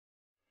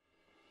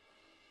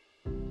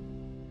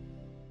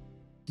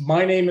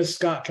My name is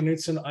Scott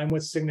Knutson. I'm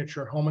with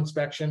Signature Home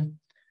Inspection.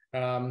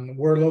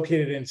 We're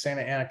located in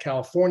Santa Ana,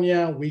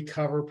 California. We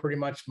cover pretty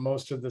much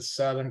most of the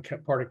southern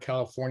part of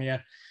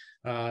California,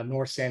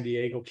 North San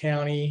Diego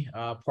County,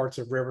 parts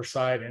of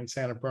Riverside and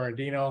San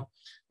Bernardino,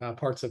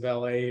 parts of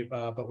LA,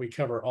 but we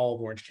cover all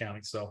of Orange County.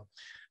 So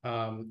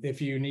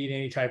if you need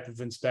any type of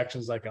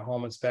inspections like a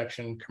home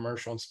inspection,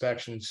 commercial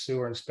inspection,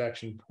 sewer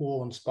inspection,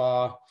 pool and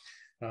spa,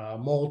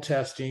 mold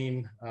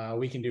testing,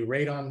 we can do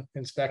radon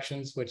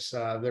inspections, which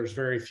there's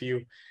very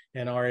few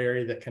in our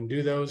area that can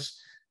do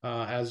those,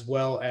 as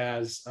well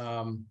as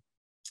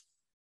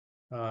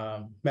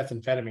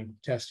methamphetamine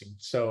testing.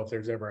 So if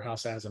there's ever a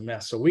house that has a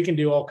mess, so we can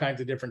do all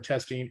kinds of different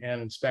testing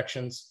and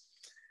inspections.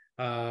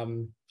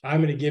 I'm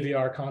going to give you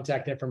our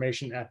contact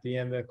information at the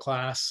end of the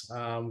class,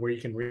 where you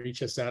can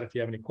reach us out if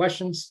you have any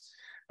questions,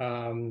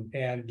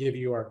 and give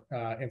you our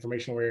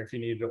information where if you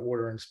need to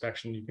order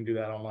inspection, you can do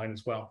that online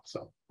as well.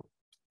 So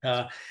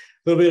a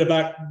little bit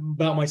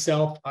about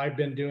myself. I've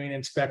been doing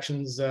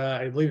inspections,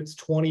 I believe it's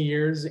 20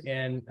 years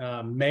in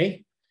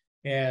May.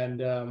 And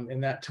in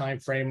that time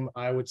frame,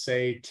 I would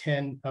say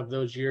 10 of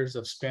those years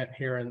I've spent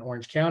here in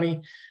Orange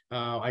County.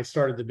 I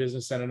started the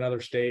business in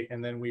another state,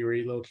 and then we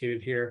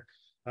relocated here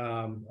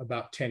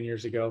about 10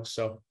 years ago.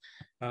 So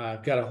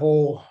I've got a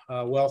whole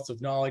wealth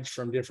of knowledge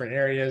from different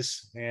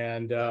areas.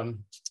 And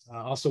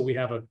also we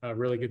have a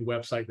really good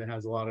website that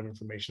has a lot of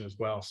information as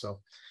well. So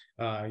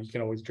you can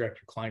always direct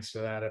your clients to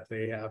that if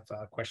they have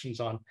questions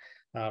on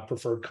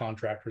preferred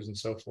contractors and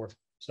so forth.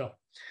 So, all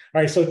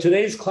right, so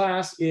today's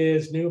class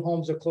is New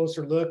Homes, a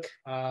Closer Look,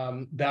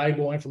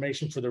 valuable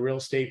information for the real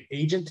estate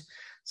agent.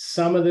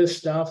 Some of this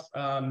stuff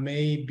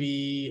may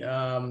be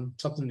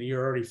something that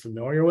you're already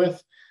familiar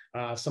with.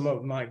 Some of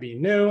it might be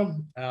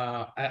new.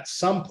 At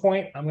some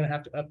point, I'm going to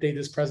have to update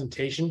this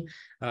presentation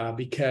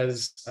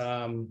because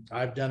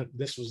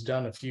this was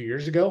done a few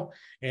years ago,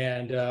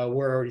 and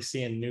we're already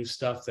seeing new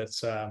stuff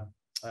that's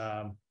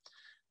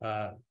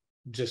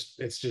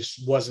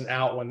just wasn't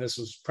out when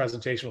this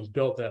presentation was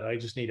built that I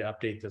just need to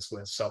update this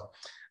with. So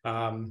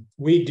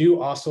we do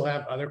also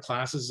have other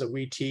classes that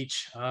we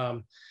teach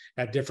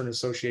at different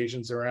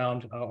associations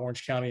around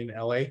Orange County and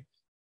LA.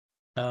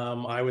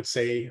 I would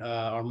say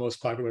our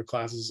most popular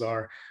classes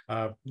are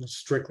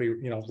strictly,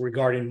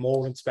 regarding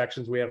mold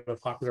inspections. We have a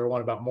popular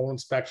one about mold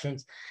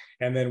inspections,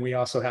 and then we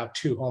also have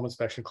 2 home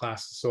inspection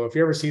classes. So if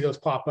you ever see those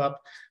pop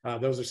up,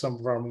 those are some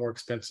of our more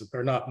expensive,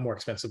 or not more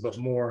expensive, but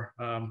more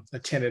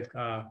attended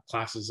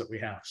classes that we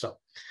have. So, all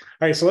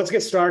right, so let's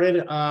get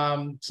started.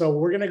 So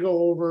we're going to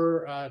go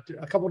over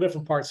a couple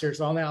different parts here.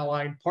 So on the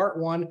outline, part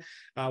 1,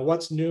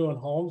 what's new in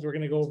homes. We're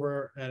going to go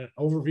over an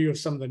overview of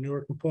some of the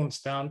newer components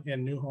found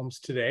in new homes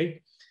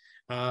today.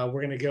 We're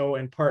going to go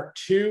in part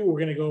 2, we're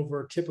going to go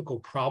over typical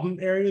problem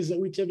areas that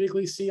we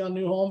typically see on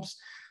new homes.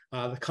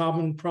 The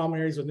common problem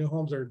areas of new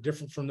homes are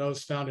different from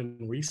those found in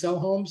resale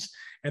homes.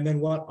 And then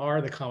what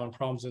are the common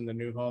problems in the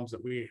new homes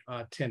that we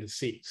tend to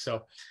see?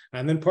 So,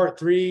 and then part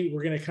 3,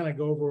 we're going to kind of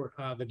go over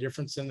the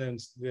difference in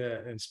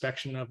the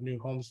inspection of new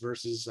homes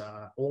versus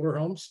older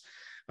homes.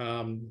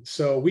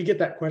 So we get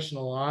that question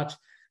a lot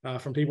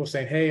from people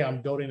saying, hey,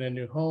 I'm building a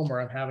new home,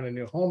 or I'm having a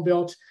new home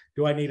built.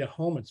 Do I need a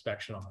home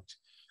inspection on it?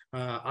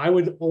 I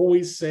would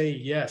always say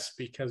yes,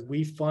 because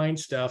we find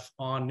stuff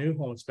on new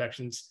home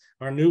inspections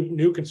or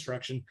new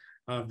construction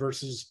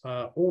versus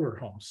older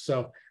homes.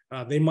 So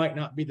they might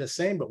not be the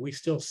same, but we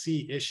still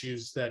see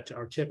issues that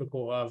are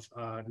typical of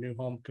new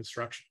home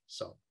construction.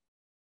 So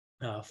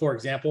for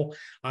example,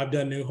 I've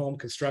done new home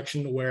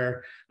construction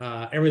where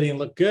everything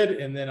looked good,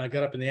 and then I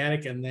got up in the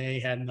attic and they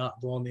had not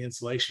blown the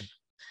insulation.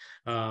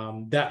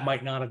 That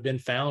might not have been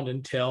found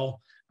until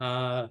 3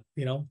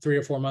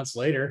 or 4 months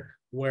later,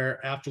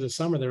 where after the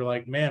summer, they're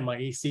like, man, my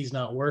AC's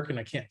not working.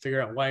 I can't figure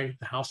out why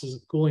the house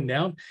isn't cooling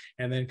down.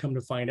 And then come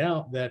to find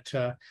out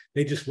that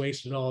they just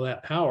wasted all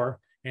that power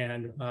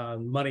and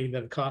money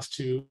that it cost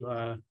to,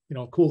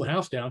 cool the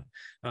house down.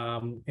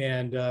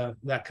 And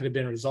that could have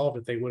been resolved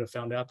if they would have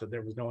found out that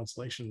there was no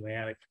insulation in the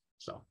attic.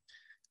 So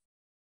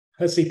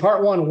let's see,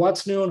 part 1,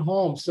 what's new in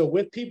homes. So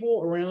with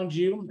people around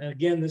you, and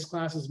again, this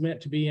class is meant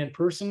to be in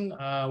person.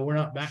 We're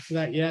not back to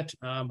that yet,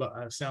 but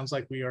it sounds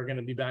like we are going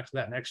to be back to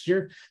that next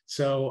year.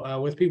 So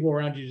with people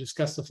around you,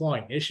 discuss the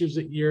following issues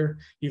that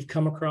you've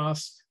come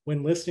across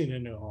when listing a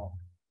new home.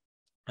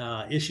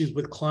 Issues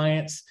with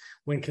clients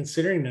when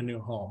considering a new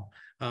home.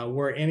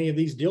 Were any of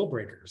these deal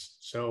breakers?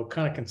 So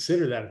kind of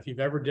consider that if you've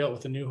ever dealt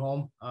with a new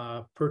home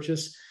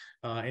purchase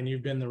and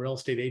you've been the real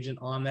estate agent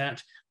on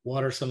that.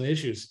 What are some of the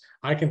issues?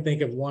 I can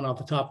think of one off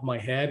the top of my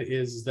head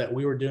is that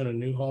we were doing a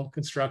new home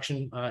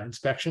construction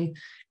inspection,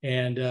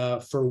 and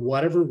for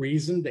whatever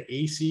reason, the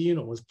AC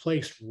unit was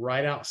placed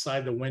right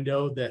outside the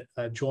window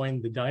that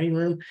joined the dining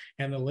room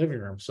and the living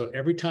room. So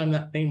every time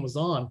that thing was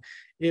on,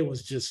 it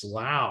was just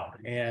loud,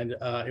 and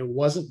it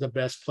wasn't the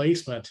best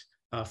placement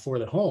for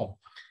the home.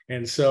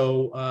 And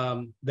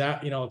so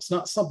that, it's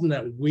not something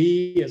that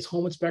we as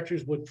home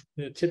inspectors would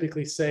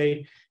typically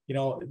say,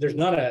 there's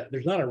not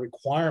a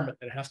requirement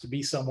that it has to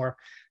be somewhere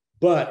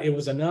but it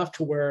was enough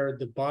to where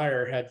the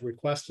buyer had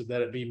requested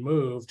that it be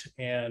moved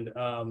and,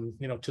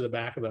 to the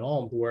back of the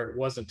home where it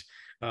wasn't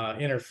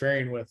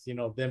interfering with,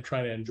 them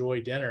trying to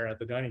enjoy dinner at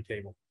the dining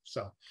table.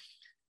 So,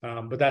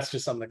 but that's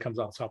just something that comes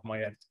off the top of my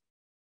head.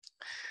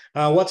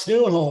 What's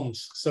new in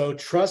homes? So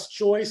truss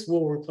joist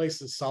will replace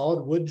the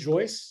solid wood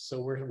joist. So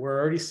we're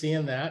already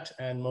seeing that,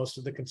 and most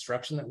of the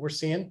construction that we're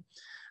seeing.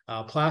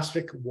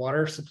 Plastic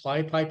water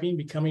supply piping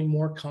becoming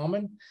more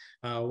common.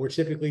 We're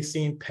typically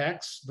seeing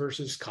PEX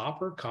versus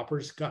copper.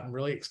 Copper's gotten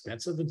really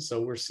expensive, and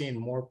so we're seeing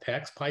more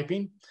PEX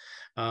piping.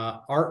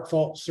 Arc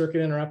fault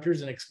circuit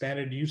interrupters and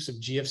expanded use of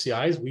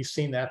GFCIs. We've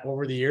seen that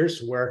over the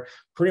years where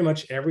pretty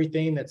much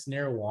everything that's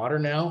near water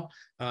now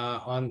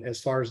on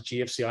as far as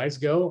GFCIs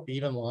go,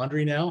 even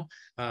laundry now,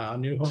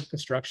 new home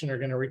construction are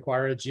going to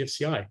require a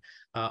GFCI.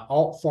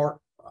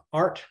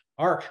 Arc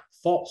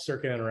fault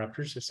circuit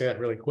interrupters, to say that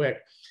really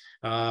quick.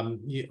 A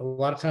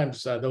lot of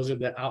times those are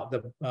the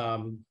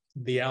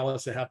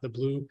outlets that have the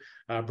blue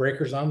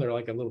breakers on. They're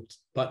like a little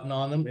button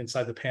on them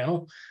inside the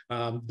panel.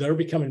 They're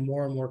becoming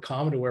more and more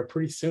common to where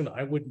pretty soon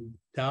I wouldn't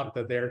doubt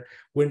that there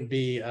wouldn't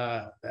be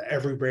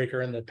every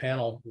breaker in the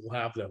panel will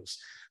have those.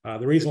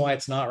 The reason why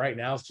it's not right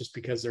now is just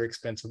because they're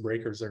expensive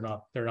breakers. They're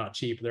not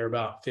cheap. They're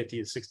about 50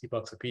 to 60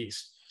 bucks a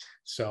piece.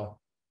 So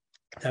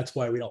that's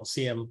why we don't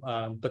see them,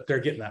 but they're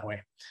getting that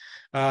way.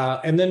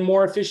 And then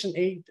more efficient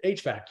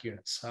HVAC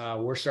units.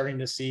 We're starting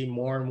to see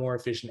more and more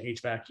efficient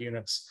HVAC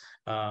units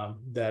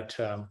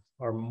that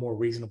are more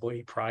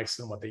reasonably priced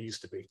than what they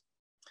used to be.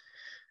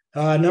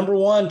 Number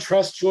one,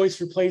 truss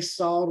joists replace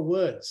solid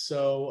wood.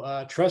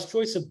 So truss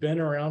joists have been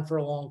around for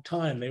a long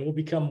time. They will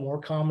become more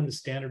common as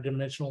standard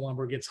dimensional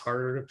lumber gets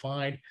harder to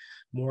find,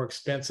 more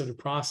expensive to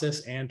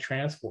process and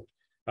transport.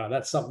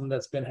 That's something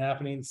that's been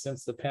happening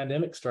since the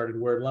pandemic started,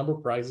 where lumber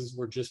prices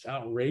were just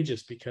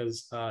outrageous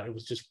because it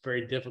was just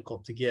very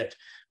difficult to get.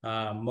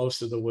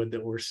 Most of the wood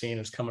that we're seeing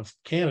is coming from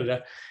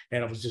Canada,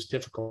 and it was just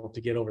difficult to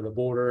get over the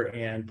border,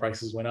 and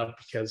prices went up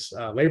because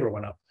labor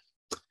went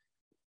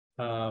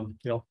up.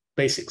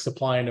 Basic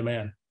supply and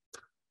demand.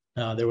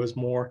 There was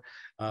more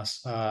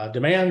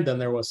demand than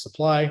there was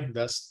supply,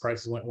 thus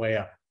prices went way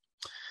up.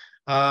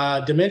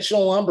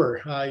 Dimensional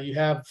lumber. You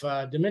have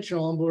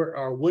dimensional lumber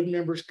are wood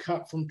members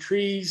cut from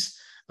trees.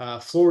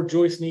 Floor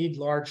joists need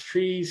large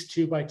trees,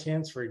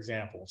 2x10s, for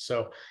example.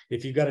 So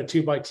if you've got a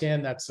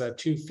 2x10, that's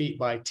 2 feet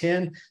by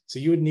 10. So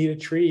you would need a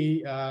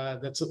tree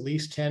that's at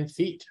least 10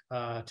 feet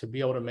to be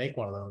able to make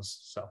one of those.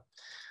 So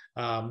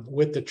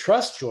with the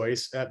truss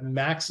joist, that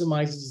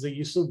maximizes the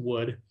use of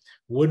wood.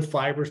 Wood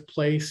fibers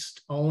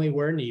placed only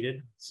where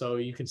needed. So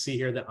you can see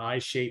here the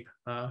I-shape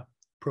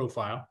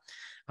profile.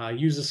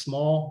 Uses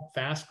small,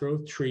 fast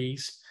growth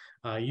trees,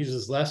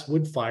 uses less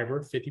wood fiber,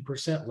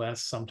 50%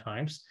 less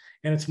sometimes,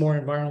 and it's more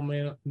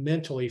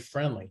environmentally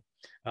friendly.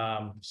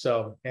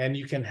 And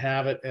you can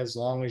have it as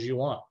long as you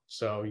want.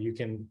 So you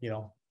can,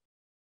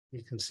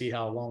 you can see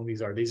how long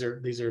these are. These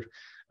are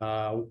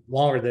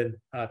longer than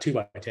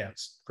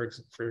 2x10s,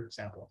 for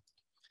example.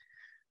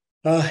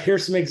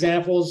 Here's some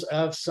examples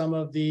of some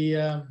of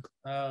the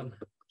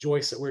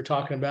joists that we're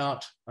talking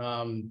about,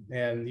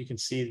 and you can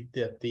see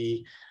that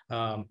the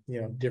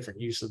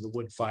different use of the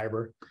wood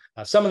fiber.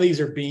 Some of these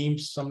are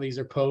beams, some of these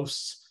are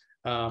posts,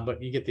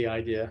 but you get the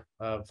idea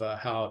of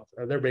how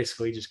they're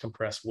basically just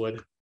compressed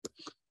wood.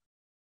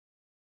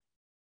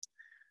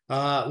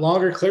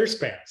 Longer clear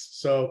spans.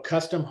 So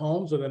custom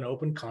homes with an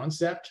open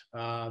concept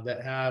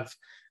that have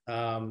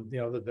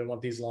that they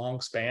want these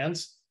long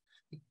spans.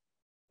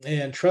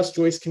 And truss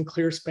joists can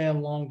clear span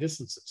long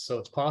distances. So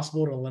it's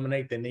possible to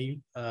eliminate the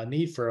need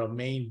for a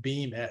main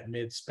beam at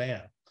mid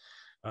span.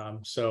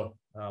 So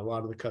a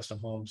lot of the custom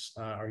homes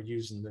are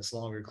using this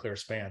longer clear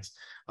spans.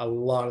 A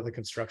lot of the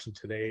construction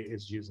today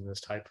is using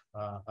this type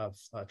of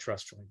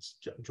truss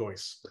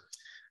joists.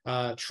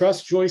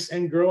 Truss joists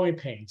and growing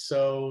pains.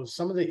 So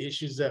some of the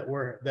issues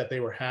that they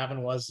were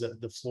having was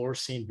that the floor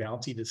seemed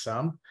bouncy to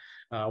some.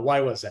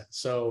 Why was that?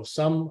 So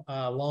some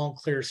long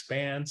clear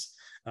spans,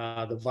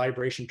 the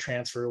vibration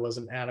transfer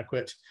wasn't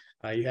adequate.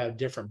 You have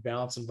different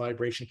bounce and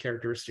vibration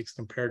characteristics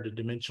compared to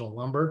dimensional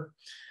lumber.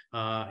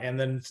 And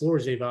then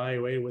floors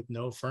evaluated with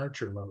no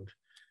furniture load.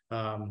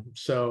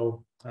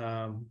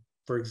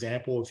 For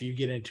example, if you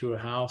get into a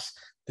house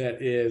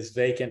that is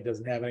vacant,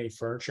 doesn't have any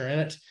furniture in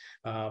it,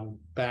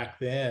 back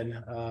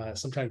then,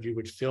 sometimes you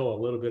would feel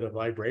a little bit of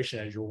vibration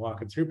as you're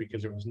walking through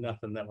because there was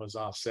nothing that was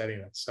offsetting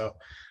it. So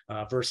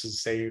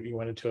versus say you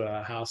went into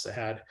a house that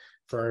had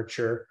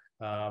furniture,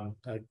 a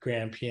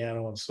grand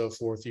piano and so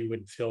forth, you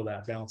wouldn't feel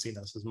that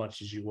bounciness as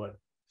much as you would.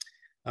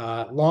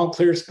 Long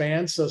clear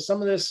spans. So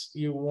some of this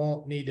you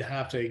won't need to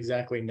have to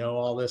exactly know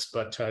all this,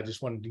 but I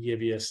just wanted to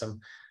give you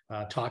some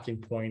talking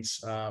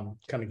points, kind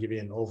of give you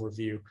an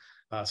overview.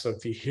 So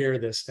if you hear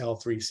this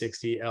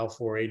L360,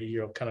 L480,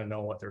 you'll kind of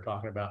know what they're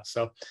talking about.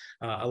 So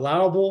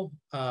allowable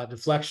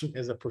deflection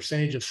is a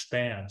percentage of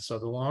span. So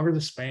the longer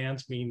the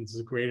spans means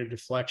the greater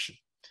deflection.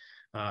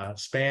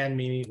 Span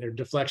meaning, or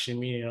deflection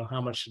meaning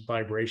how much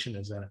vibration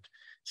is in it.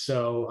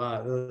 So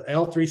the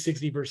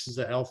L360 versus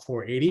the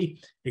L480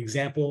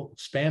 example,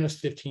 span is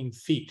 15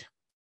 feet.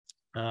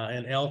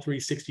 And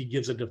L360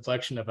 gives a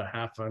deflection of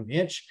 1/2 of an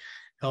inch.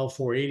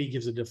 L480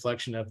 gives a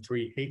deflection of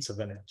 3/8 of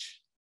an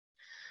inch.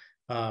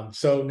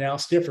 So now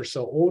stiffer.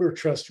 So older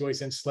truss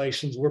joist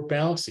installations were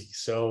bouncy.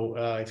 So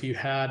if you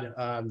had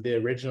the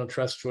original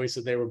truss joist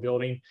that they were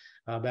building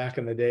back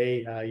in the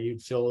day,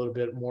 you'd feel a little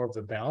bit more of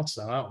the bounce.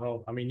 I don't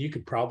know. I mean, you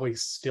could probably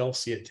still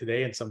see it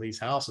today in some of these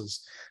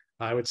houses.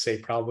 I would say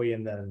probably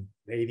in the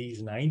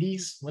 80s,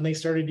 90s when they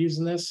started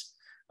using this.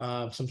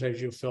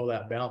 Sometimes you'll feel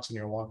that bounce when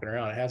you're walking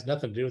around. It has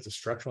nothing to do with the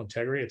structural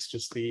integrity. It's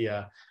just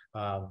the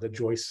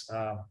joist,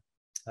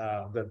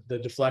 the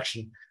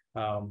deflection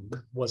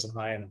wasn't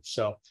high enough.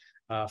 So,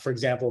 for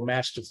example,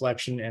 match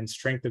deflection and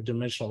strength of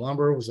dimensional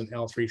lumber was an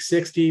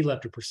L360,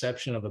 left a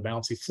perception of a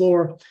bouncy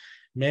floor.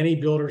 Many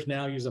builders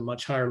now use a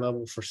much higher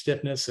level for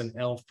stiffness in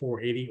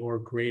L480 or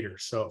greater,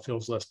 so it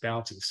feels less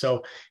bouncy.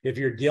 So if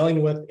you're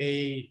dealing with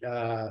a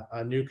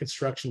new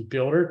construction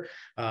builder,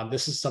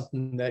 this is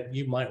something that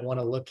you might want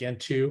to look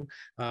into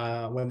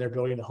when they're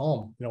building a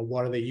home. You know,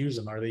 what are they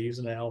using? Are they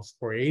using an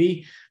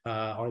L480?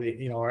 Are they,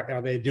 you know,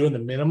 are they doing the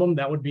minimum?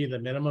 That would be the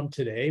minimum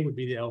today, would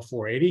be the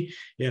L480.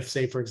 If,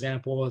 say, for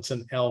example, it's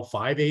an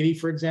L580,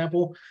 for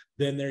example,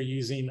 then they're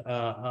using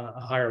a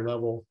higher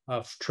level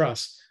of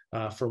truss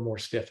for more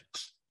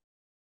stiffness.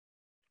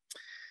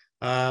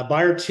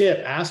 Buyer tip,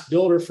 ask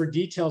builder for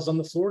details on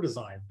the floor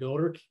design.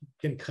 Builder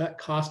can cut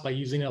costs by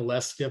using a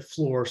less stiff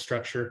floor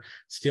structure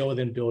still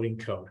within building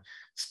code.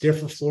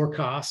 Stiffer floor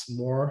costs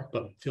more,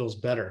 but feels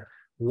better.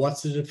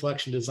 What's the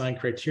deflection design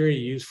criteria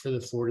used for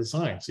the floor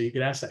design? So you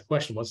could ask that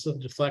question, what's the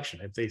deflection?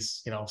 If they,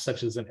 you know,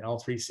 such as an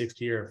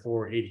L360 or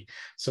 480.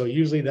 So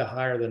usually the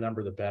higher the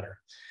number, the better.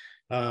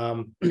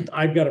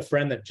 I've got a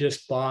friend that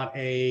just bought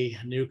a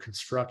new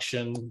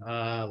construction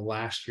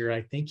last year.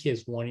 I think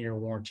his 1-year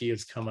warranty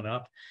is coming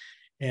up.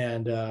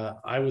 And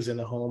I was in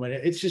the home, and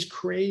it's just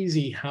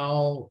crazy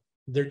how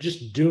they're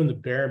just doing the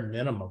bare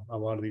minimum. A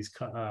lot of these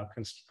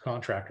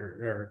contractor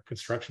or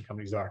construction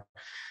companies are.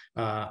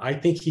 I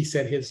think he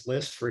said his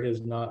list for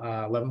his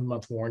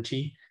 11-month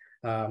warranty,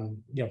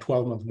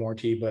 12-month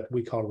warranty, but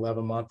we call it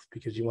 11-month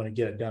because you want to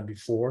get it done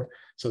before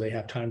so they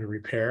have time to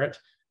repair it.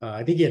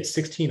 I think he had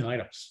 16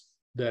 items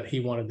that he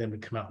wanted them to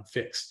come out and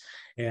fix.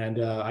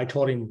 And I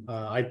told him,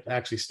 I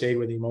actually stayed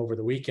with him over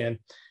the weekend,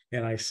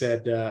 and I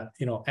said,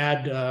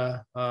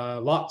 add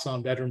locks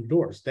on bedroom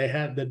doors. They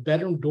had, the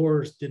bedroom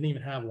doors didn't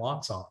even have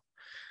locks on.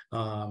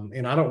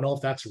 And I don't know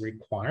if that's a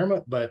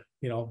requirement, but,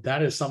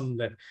 that is something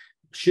that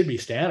should be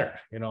standard,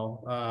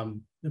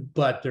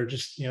 but they're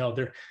just,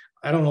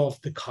 I don't know if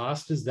the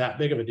cost is that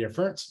big of a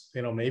difference.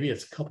 Maybe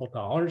it's a couple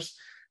dollars.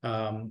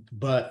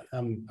 But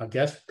I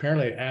guess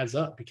apparently it adds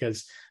up,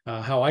 because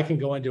how I can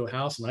go into a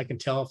house and I can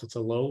tell if it's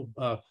a low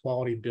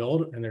quality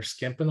build and they're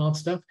skimping on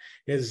stuff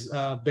is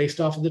based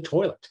off of the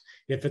toilet.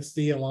 If it's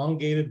the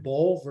elongated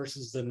bowl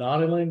versus the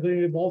not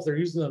elongated bowl, if they're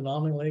using the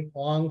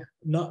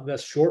not the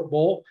short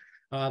bowl,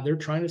 they're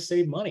trying to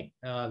save money.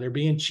 They're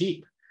being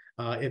cheap.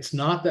 It's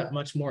not that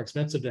much more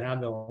expensive to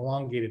have the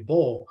elongated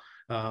bowl,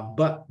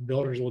 but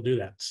builders will do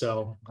that.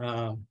 So,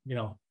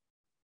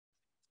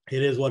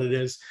 it is what it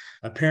is.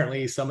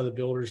 Apparently, some of the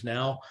builders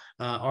now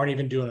aren't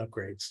even doing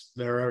upgrades.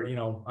 There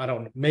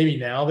are, maybe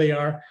now they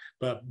are,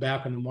 but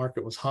back when the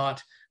market was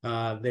hot,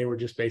 they were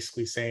just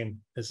basically saying,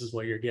 this is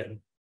what you're getting.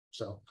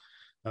 So,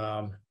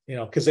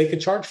 because they could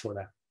charge for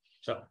that.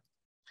 So,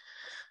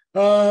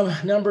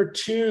 number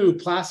 2,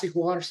 plastic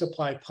water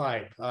supply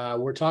pipe.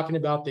 We're talking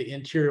about the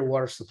interior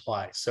water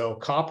supply. So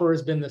copper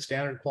has been the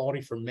standard quality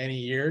for many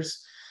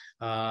years.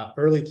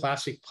 Early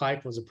plastic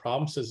pipe was a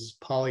problem, so this is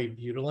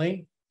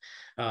polybutylene.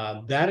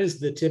 That is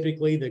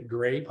typically the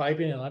gray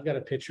piping, and I've got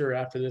a picture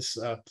after this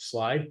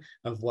slide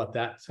of what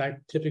that type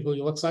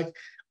typically looks like.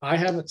 I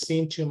haven't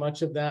seen too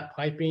much of that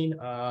piping.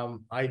 I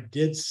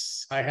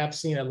have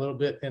seen a little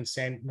bit in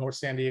North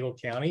San Diego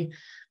County,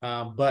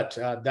 but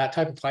that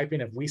type of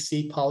piping, if we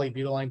see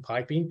polybutylene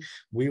piping,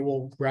 we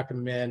will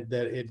recommend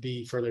that it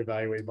be further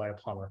evaluated by a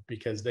plumber,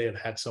 because they have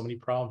had so many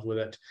problems with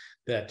it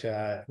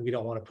that we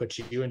don't want to put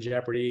you in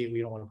jeopardy.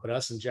 We don't want to put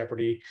us in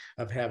jeopardy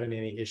of having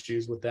any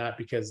issues with that,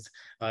 because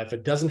if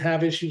it doesn't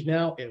have issues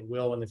now, it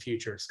will in the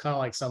future. It's kind of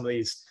like some of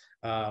these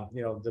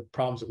the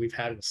problems that we've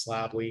had with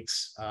slab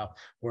leaks,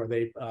 where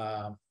they,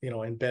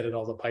 embedded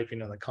all the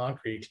piping in the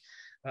concrete.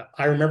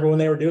 I remember when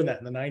they were doing that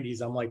in the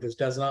 90s, I'm like, this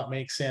does not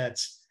make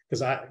sense,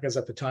 because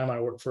at the time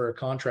I worked for a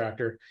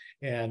contractor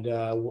and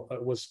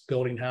was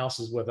building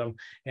houses with them,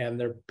 and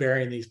they're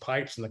burying these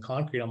pipes in the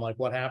concrete. I'm like,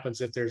 what happens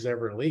if there's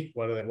ever a leak?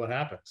 What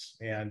happens?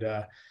 And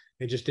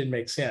it just didn't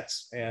make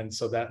sense. And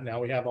so that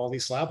now we have all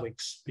these slab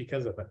leaks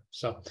because of it.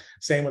 So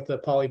same with the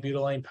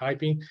polybutylene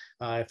piping.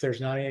 If there's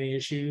not any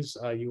issues,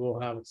 you will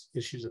have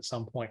issues at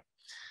some point.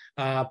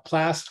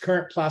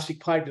 Current plastic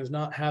pipe does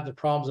not have the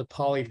problems of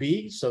poly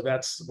B. So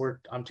that's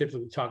where I'm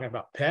typically talking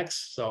about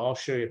PEX. So I'll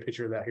show you a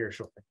picture of that here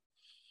shortly.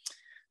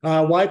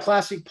 Why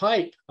plastic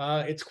pipe?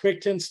 It's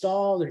quick to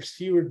install. There's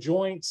fewer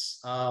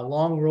joints,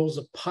 long rolls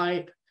of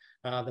pipe.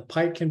 The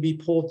pipe can be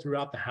pulled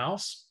throughout the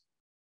house.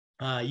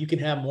 You can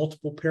have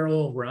multiple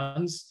parallel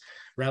runs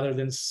rather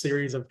than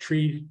series of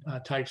tree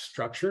type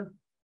structure.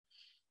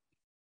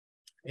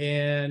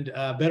 And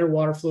better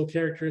water flow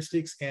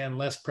characteristics and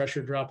less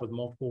pressure drop with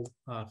multiple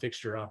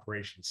fixture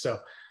operations. So,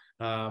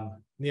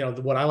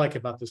 what I like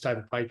about this type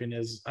of piping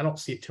is I don't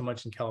see it too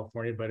much in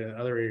California, but in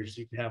other areas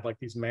you can have like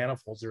these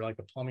manifolds. They're like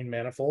a plumbing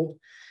manifold,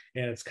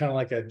 and it's kind of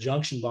like a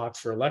junction box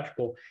for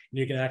electrical. And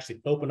you can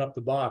actually open up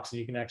the box and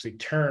you can actually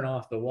turn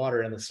off the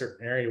water in a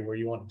certain area where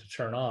you want it to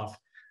turn off.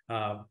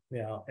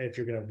 If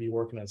you're going to be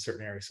working in a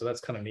certain area. So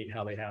that's kind of neat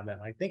how they have that.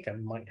 And I think I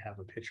might have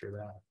a picture of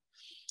that.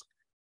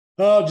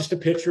 Oh, just a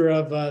picture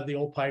of the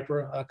old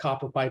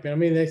copper piping. I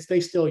mean, they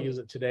still use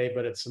it today,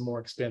 but it's more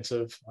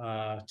expensive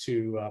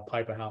to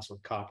pipe a house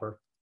with copper.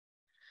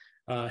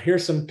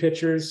 Here's some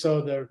pictures.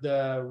 So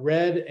the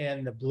red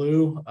and the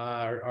blue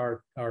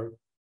are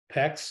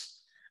PEX.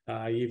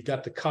 You've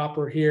got the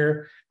copper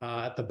here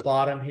at the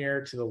bottom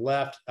here to the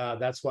left.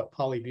 That's what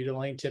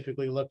polybutylene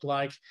typically looked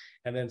like.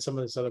 And then some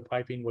of this other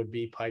piping would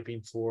be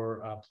piping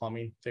for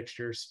plumbing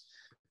fixtures.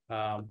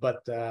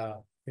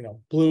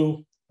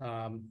 Blue,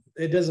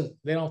 they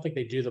don't think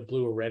they do the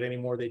blue or red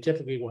anymore. They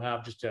typically will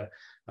have just a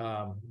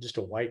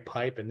white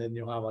pipe, and then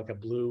you'll have like a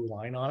blue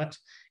line on it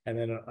and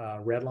then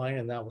a red line,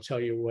 and that will tell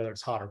you whether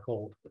it's hot or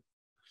cold.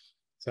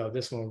 So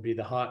this one would be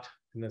the hot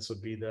and this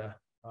would be the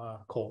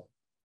cold.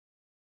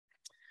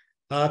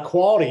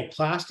 Quality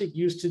plastic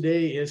used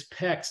today is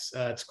PEX.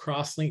 It's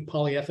cross-linked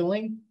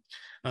polyethylene.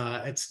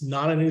 It's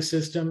not a new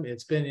system.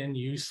 It's been in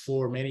use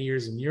for many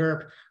years in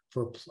Europe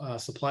for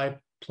supply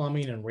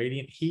plumbing and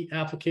radiant heat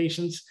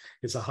applications.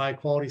 It's a high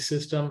quality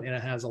system and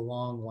it has a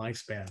long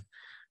lifespan.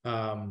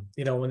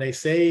 When they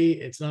say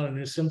it's not a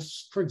new system,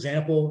 for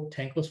example,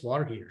 tankless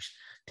water heaters.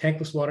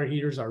 Tankless water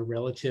heaters are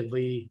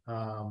relatively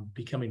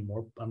becoming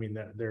more,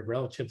 they're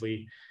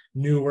relatively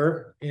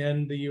newer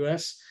in the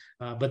US,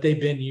 but they've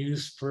been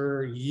used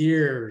for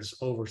years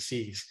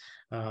overseas.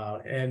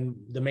 And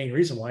the main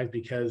reason why is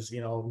because,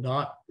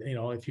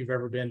 if you've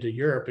ever been to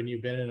Europe and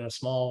you've been in a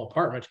small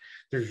apartment,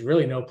 there's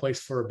really no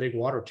place for a big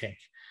water tank.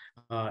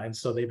 And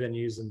so they've been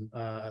using,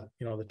 the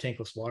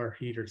tankless water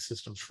heater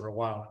systems for a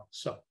while now.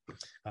 So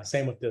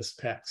same with this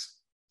PEX.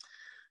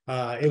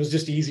 It was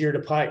just easier to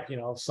pipe,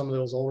 some of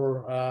those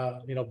older,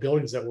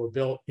 buildings that were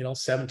built,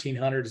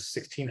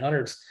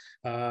 1700s,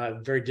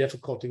 1600s, very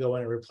difficult to go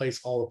in and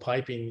replace all the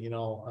piping.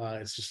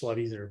 It's just a lot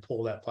easier to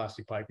pull that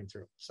plastic piping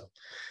through. So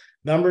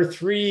number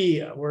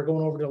 3, we're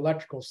going over to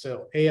electrical.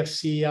 So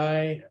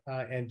AFCI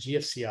and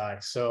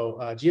GFCI. So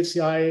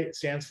GFCI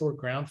stands for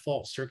ground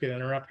fault circuit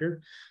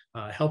interrupter.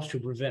 Helps to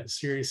prevent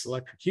serious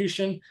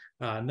electrocution.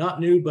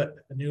 Not new, but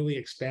newly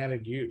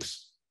expanded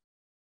use.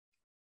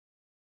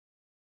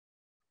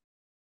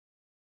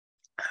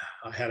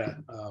 I had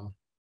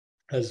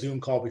a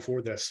Zoom call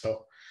before this,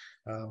 so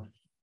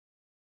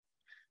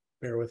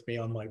bear with me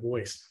on my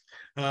voice.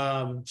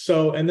 And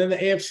then the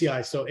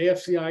AFCI. So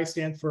AFCI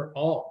stands for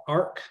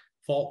ARC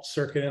fault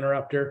circuit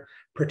interrupter,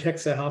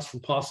 protects the house from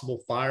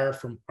possible fire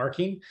from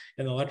arcing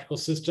in the electrical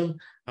system.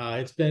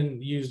 It's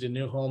been used in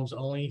new homes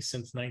only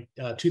since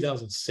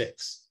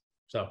 2006.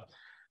 So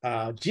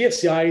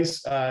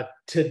GFCIs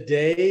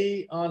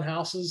today on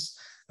houses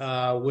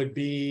would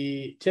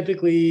be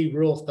typically,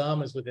 rule of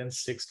thumb is within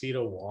 6 feet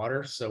of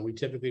water. So we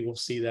typically will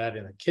see that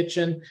in the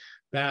kitchen,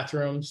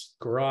 bathrooms,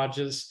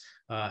 garages,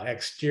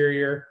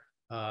 exterior,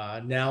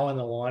 now in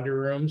the laundry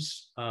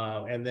rooms,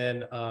 and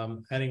then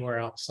anywhere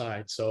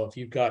outside. So if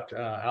you've got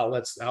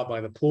outlets out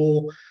by the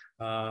pool,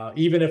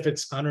 even if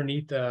it's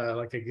underneath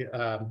what do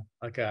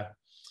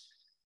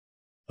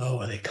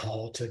they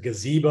call it, a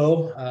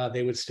gazebo,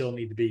 they would still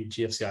need to be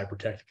GFCI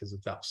protected because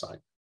it's outside.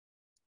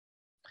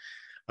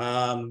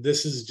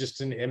 This is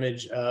just an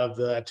image of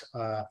that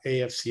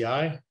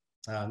AFCI.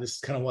 This is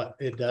kind of what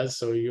it does.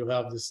 So you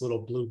have this little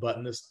blue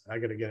button. I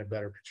got to get a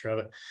better picture of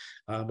it.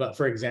 But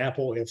for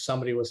example, if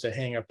somebody was to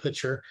hang a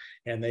picture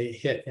and they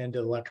hit into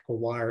the electrical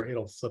wire,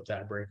 it'll flip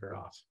that breaker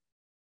off.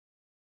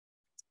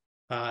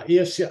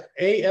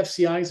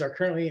 AFCIs are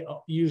currently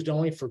used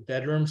only for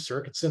bedroom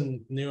circuits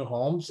in new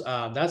homes.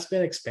 That's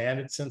been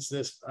expanded since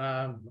this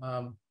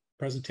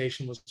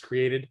presentation was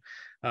created,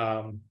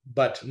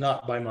 but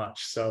not by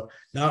much. So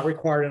not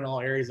required in all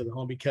areas of the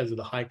home because of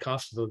the high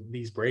cost of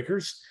these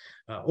breakers.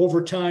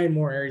 Over time,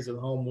 more areas of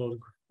the home will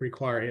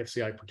require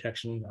AFCI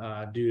protection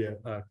due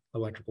to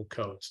electrical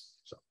codes.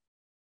 So,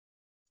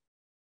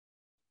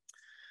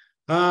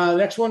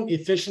 next one,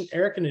 efficient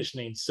air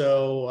conditioning.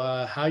 So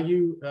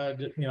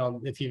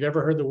if you've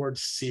ever heard the word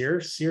SEER,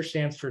 SEER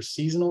stands for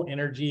Seasonal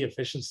Energy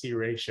Efficiency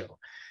Ratio.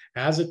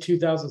 As of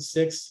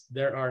 2006,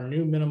 there are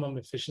new minimum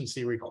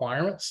efficiency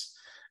requirements.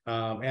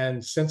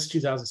 And since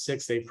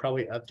 2006, they've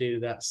probably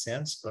updated that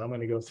since, but I'm going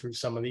to go through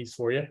some of these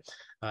for you.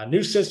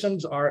 New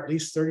systems are at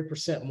least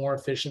 30% more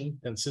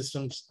efficient than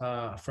systems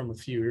from a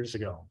few years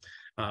ago.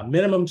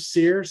 Minimum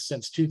SEER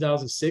since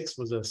 2006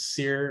 was a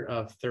SEER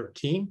of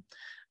 13.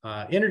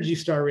 Energy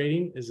Star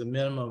rating is a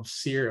minimum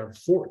SEER of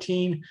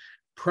 14.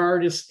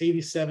 Prior to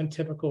 87,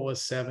 typical was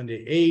 7 to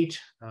 8.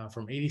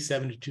 From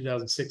 87 to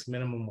 2006,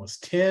 minimum was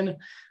 10.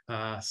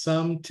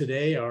 Some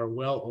today are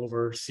well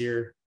over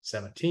SEER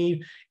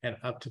 17 and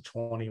up to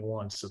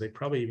 21. So they've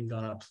probably even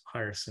gone up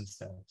higher since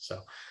then. So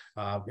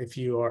if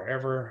you are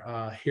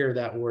ever hear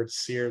that word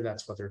SEER,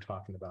 that's what they're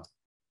talking about.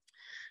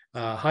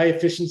 High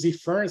efficiency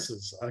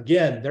furnaces.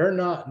 Again, they're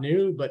not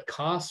new, but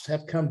costs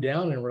have come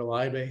down and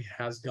reliability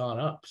has gone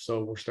up.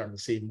 So we're starting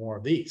to see more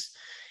of these.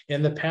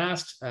 In the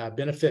past,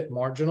 benefit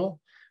marginal.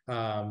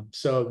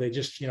 So they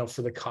just,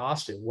 for the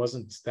cost, it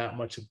wasn't that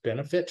much of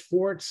benefit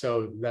for it.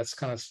 So that's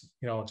kind of,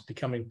 it's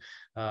becoming,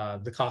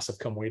 the costs have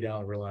come way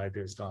down,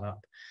 reliability has gone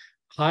up.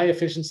 High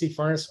efficiency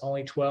furnace,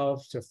 only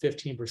 12 to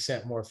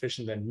 15% more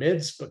efficient than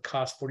mids, but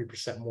cost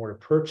 40% more to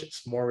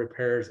purchase, more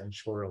repairs and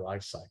shorter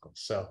life cycles.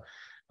 So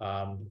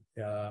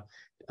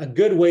a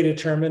good way to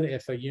determine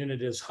if a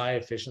unit is high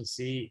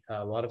efficiency,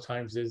 a lot of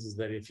times is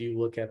that if you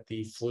look at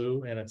the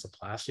flue and it's a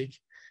plastic,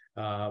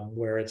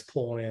 where it's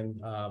pulling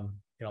in,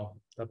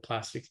 the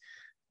plastic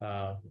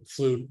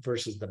flue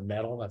versus the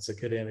metal, that's a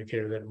good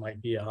indicator that it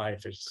might be a high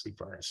efficiency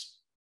furnace.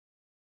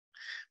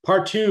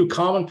 Part 2,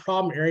 common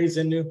problem areas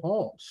in new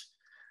homes.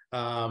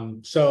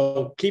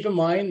 So keep in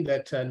mind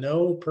that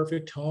no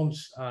perfect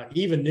homes,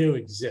 even new,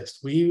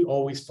 exist. We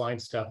always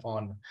find stuff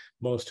on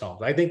most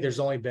homes. I think there's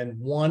only been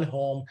one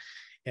home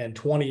in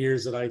 20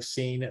 years that I've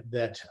seen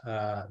that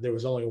there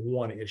was only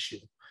one issue.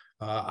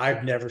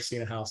 I've never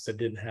seen a house that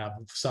didn't have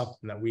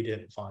something that we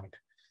didn't find.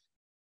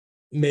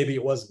 Maybe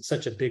it wasn't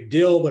such a big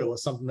deal, but it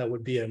was something that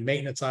would be a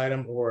maintenance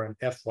item or an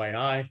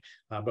FYI.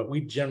 But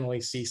we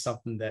generally see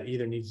something that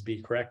either needs to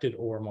be corrected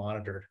or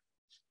monitored.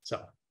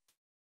 So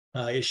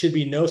it should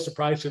be no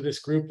surprise to this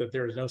group that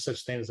there is no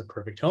such thing as a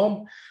perfect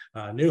home.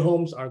 New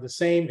homes are the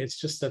same. It's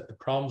just that the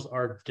problems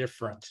are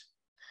different.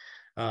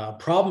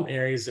 Problem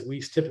areas that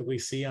we typically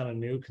see on a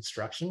new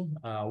construction.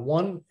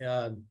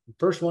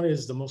 First one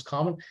is the most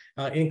common,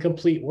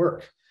 incomplete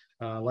work.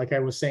 Like I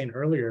was saying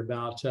earlier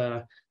about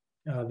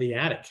the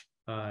attic.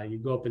 You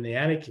go up in the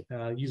attic,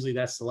 usually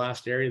that's the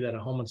last area that a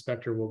home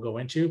inspector will go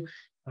into,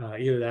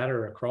 either that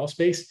or a crawl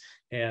space.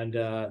 And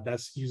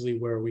that's usually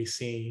where we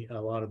see a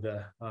lot of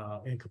the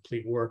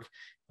incomplete work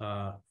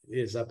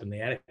is up in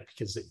the attic,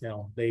 because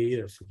they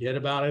either forget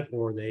about it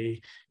or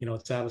they,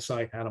 it's out of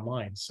sight, out of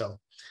mind. So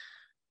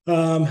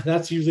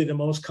that's usually the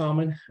most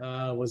common,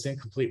 was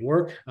incomplete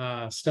work,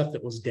 stuff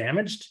that was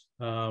damaged,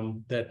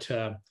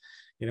 that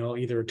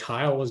either a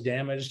tile was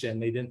damaged and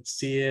they didn't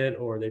see it,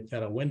 or they've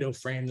got a window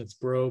frame that's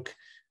broke.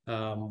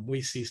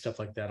 We see stuff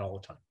like that all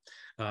the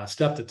time.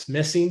 Stuff that's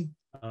missing.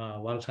 A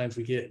lot of times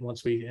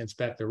once we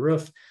inspect the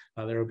roof,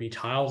 there will be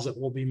tiles that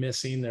will be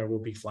missing. There will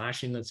be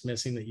flashing that's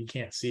missing that you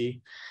can't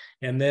see.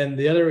 And then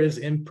the other is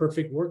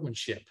imperfect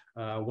workmanship.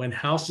 When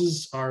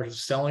houses are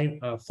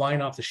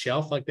flying off the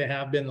shelf like they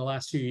have been the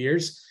last few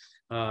years,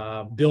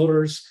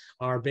 builders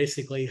are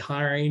basically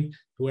hiring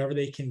whoever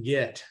they can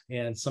get.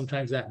 And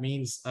sometimes that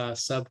means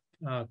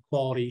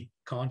sub-quality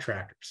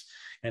contractors.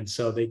 And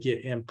so they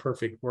get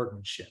imperfect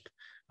workmanship.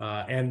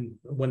 And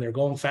when they're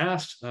going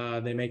fast,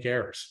 they make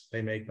errors,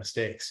 they make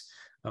mistakes.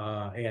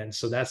 And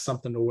so that's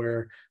something to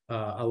where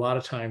a lot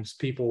of times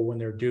people, when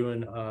they're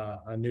doing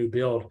a new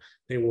build,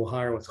 they will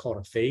hire what's called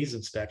a phase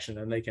inspection,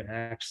 and they can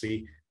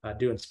actually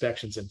do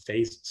inspections in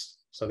phases.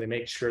 So they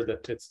make sure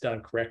that it's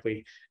done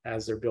correctly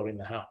as they're building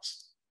the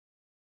house.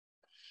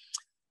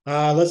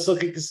 Let's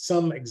look at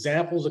some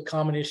examples of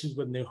common issues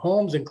with new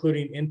homes,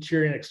 including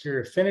interior and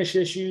exterior finish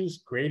issues,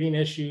 grading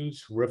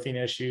issues, roofing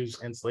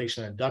issues,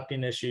 insulation and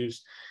ducting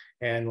issues,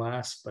 and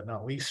last but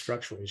not least,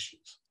 structural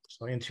issues.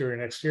 So interior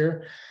and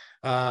exterior.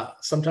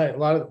 Sometimes a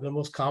lot of the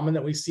most common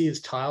that we see is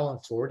tile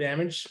and floor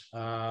damage.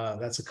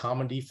 That's a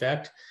common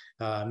defect.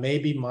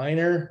 Maybe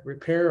minor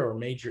repair or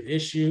major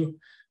issue,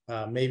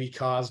 maybe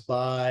caused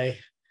by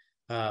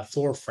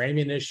floor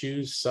framing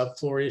issues,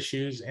 subfloor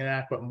issues,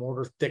 inadequate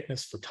mortar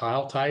thickness for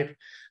tile type.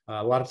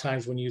 A lot of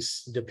times when you,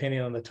 depending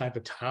on the type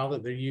of tile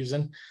that they're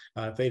using,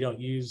 if they don't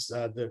use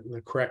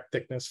the correct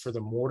thickness for the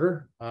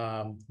mortar,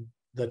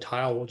 the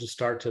tile will just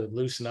start to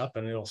loosen up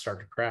and it'll start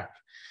to crack.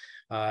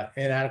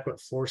 Inadequate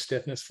floor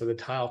stiffness for the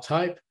tile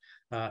type,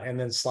 and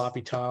then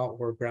sloppy tile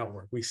or grout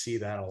work. We see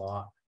that a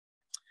lot.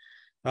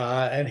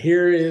 And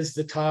here is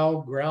the tile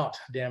grout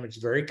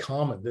damage, very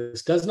common.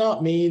 This does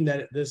not mean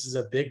that this is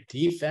a big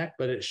defect,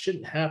 but it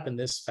shouldn't happen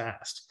this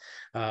fast.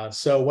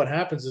 So what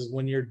happens is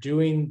when you're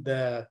doing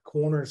the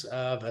corners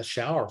of a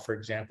shower, for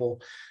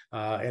example,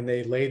 and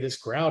they lay this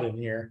grout in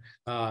here,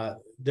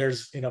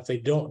 there's, if they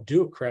don't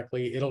do it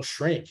correctly, it'll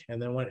shrink.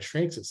 And then when it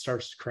shrinks, it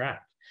starts to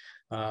crack.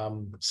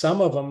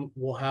 Some of them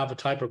will have a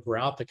type of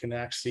grout that can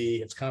actually,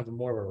 it's kind of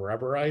more of a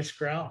rubberized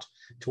grout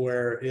to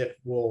where it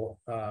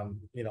will,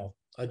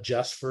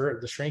 adjust for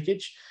the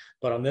shrinkage.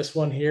 But on this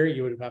one here,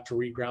 you would have to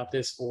regrout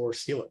this or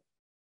seal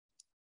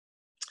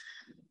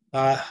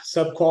it.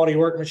 Sub-quality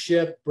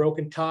workmanship,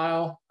 broken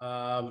tile,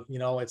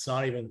 it's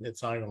not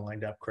even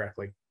lined up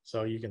correctly.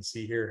 So you can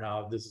see here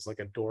how this is like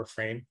a door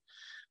frame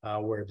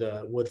where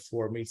the wood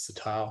floor meets the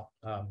tile.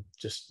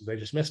 They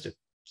just missed it.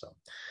 So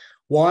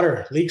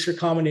Water leaks are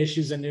common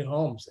issues in new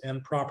homes.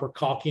 Improper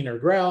caulking or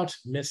grout,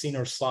 missing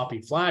or sloppy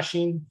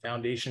flashing,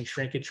 foundation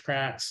shrinkage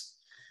cracks.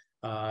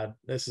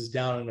 This is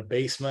down in the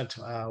basement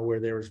where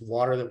there was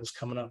water that was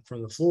coming up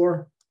from the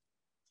floor.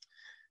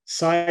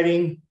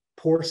 Siding,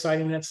 poor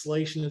siding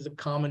installation is a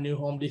common new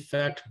home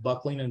defect.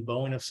 Buckling and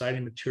bowing of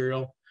siding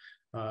material,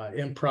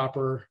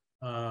 improper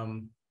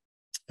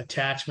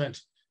attachment,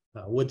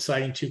 wood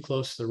siding too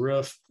close to the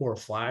roof, poor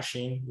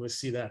flashing. We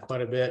see that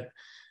quite a bit.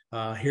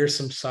 Here's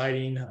some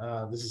siding.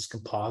 This is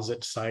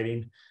composite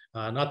siding,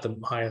 not the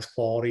highest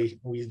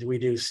quality. We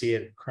do see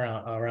it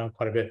around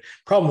quite a bit.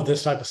 Problem with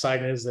this type of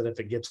siding is that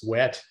if it gets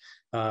wet,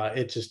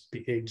 it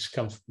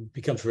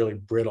becomes really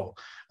brittle.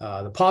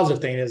 The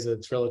positive thing is that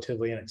it's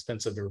relatively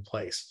inexpensive to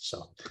replace.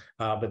 So,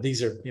 but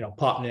these are,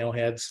 pop nail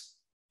heads.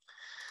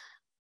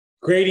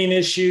 Grading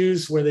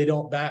issues where they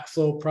don't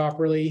backflow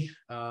properly.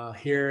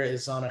 Here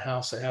is on a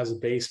house that has a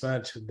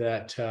basement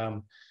that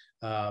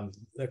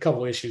a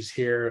couple of issues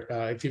here.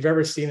 If you've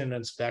ever seen an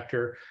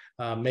inspector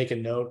make a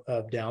note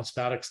of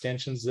downspout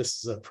extensions,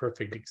 this is a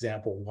perfect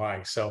example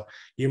why. So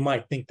you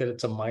might think that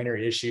it's a minor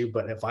issue,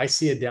 but if I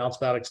see a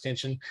downspout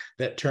extension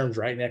that turns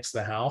right next to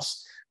the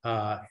house,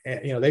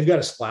 they've got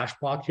a splash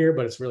block here,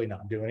 but it's really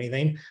not doing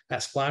anything.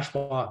 That splash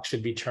block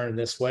should be turned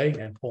this way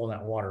and pulling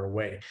that water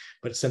away.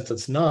 But since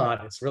it's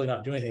not, it's really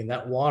not doing anything.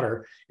 That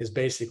water is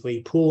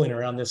basically pooling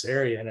around this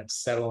area and it's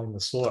settling the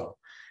soil.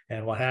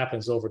 And what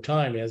happens over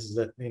time is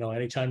that,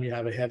 anytime you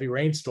have a heavy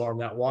rainstorm,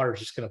 that water is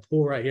just going to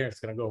pool right here.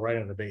 It's going to go right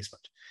into the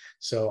basement.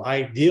 So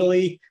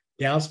ideally,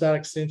 downspout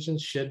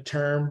extensions should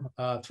turn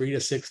 3 to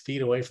 6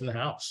 feet away from the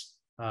house.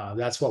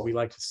 That's what we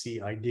like to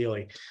see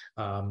ideally.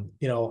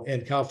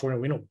 In California,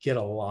 we don't get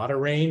a lot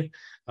of rain,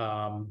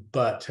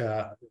 but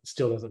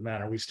still doesn't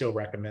matter. We still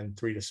recommend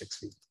 3 to 6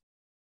 feet.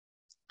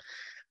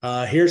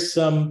 Here's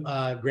some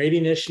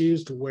grading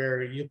issues to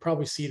where you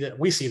probably see that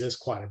we see this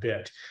quite a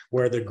bit,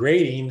 where the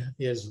grading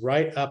is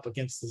right up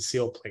against the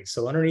seal plate.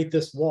 So underneath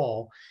this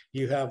wall,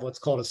 you have what's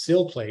called a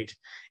seal plate,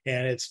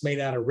 and it's made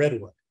out of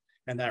redwood.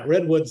 And that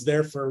redwood's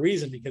there for a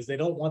reason, because they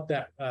don't want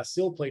that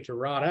seal plate to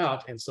rot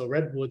out. And so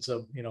redwood's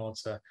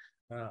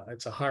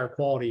it's a higher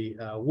quality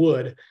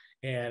wood,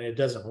 and it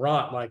doesn't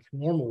rot like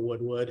normal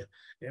wood would.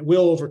 It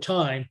will over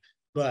time,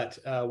 but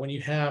when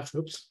you have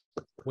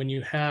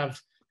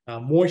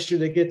moisture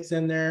that gets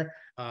in there,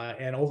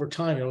 and over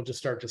time it'll just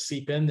start to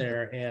seep in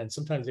there, and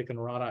sometimes it can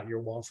rot out your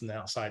wall from the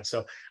outside.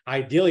 So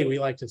ideally, we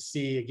like to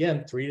see,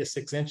 again, 3 to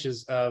 6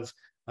 inches of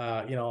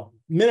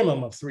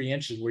minimum of 3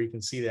 inches where you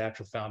can see the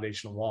actual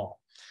foundation wall.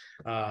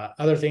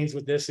 Other things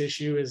with this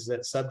issue is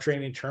that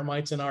subterranean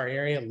termites in our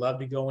area love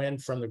to go in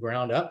from the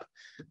ground up.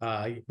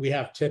 We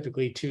have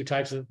typically two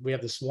types we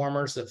have the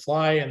swarmers that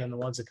fly, and then the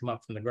ones that come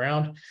up from the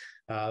ground.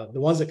 The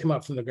ones that come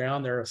up from the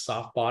ground, they're a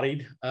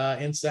soft-bodied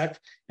insect,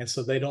 and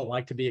so they don't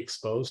like to be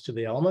exposed to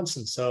the elements.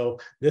 And so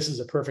this is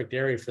a perfect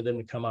area for them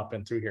to come up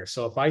and through here.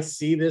 So if I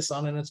see this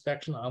on an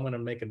inspection, I'm going to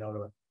make a note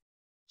of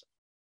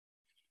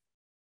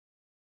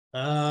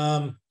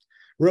it.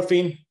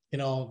 Roofing,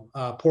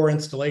 poor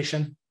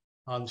installation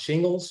on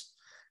shingles.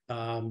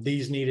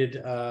 These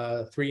needed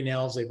 3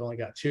 nails. They've only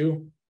got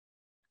 2.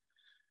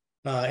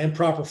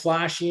 Improper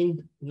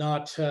flashing,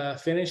 not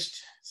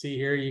finished. See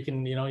here, you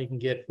can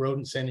get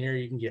rodents in here,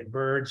 you can get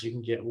birds, you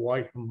can get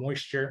white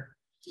moisture.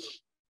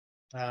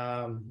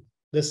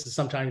 This is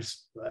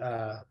sometimes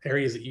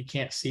areas that you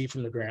can't see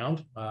from the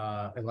ground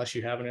unless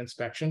you have an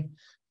inspection.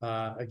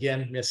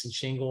 Again, missing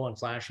shingle and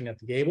flashing at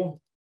the gable.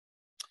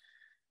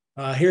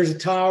 Here's a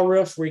tile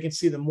roof where you can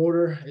see the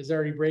mortar is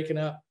already breaking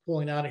up,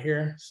 pulling out of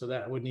here. So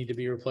that would need to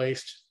be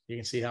replaced. You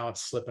can see how it's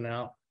slipping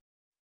out.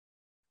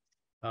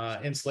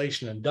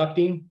 Insulation and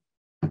ducting.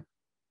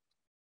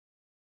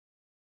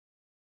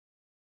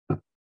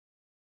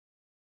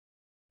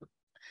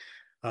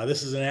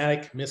 This is an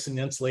attic, missing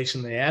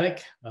insulation in the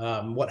attic.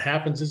 What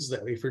happens is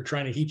that if you're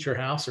trying to heat your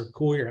house or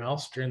cool your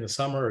house during the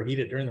summer or heat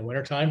it during the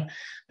wintertime,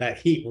 that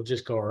heat will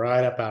just go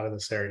right up out of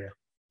this area.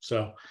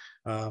 So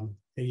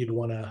you'd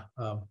want to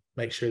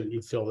make sure that you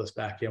fill this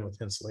back in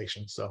with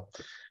insulation. So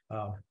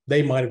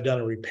they might have done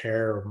a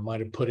repair or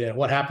might have put in.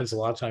 What happens a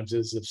lot of times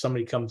is if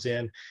somebody comes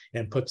in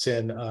and puts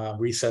in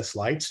recessed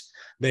lights,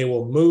 they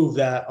will move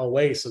that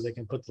away so they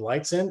can put the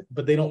lights in,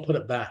 but they don't put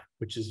it back,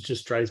 which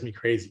just drives me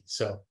crazy.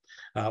 So,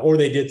 or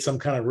they did some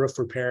kind of roof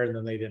repair and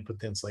then they didn't put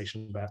the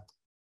insulation back.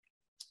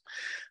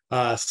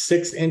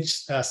 6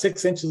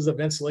 inches of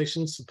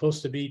insulation is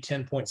supposed to be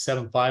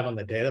 10.75 on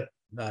the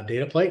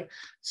data plate.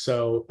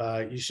 So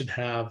you should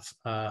have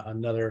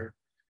another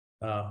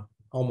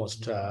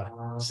almost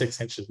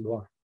 6 inches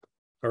more,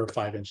 or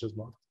 5 inches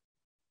more.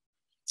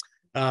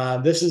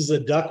 This is the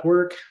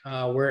ductwork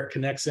where it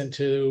connects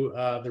into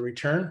the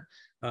return.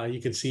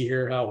 You can see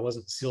here how it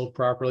wasn't sealed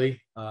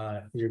properly.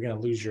 You're going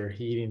to lose your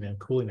heating and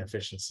cooling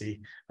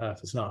efficiency if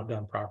it's not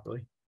done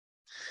properly.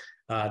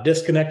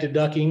 Disconnected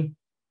ducting.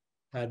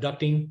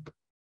 You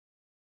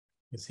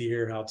can see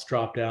here how it's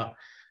dropped out.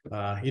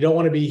 You don't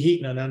want to be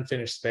heating an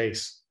unfinished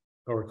space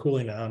or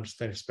cooling an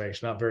unfinished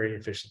space. Not very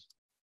efficient.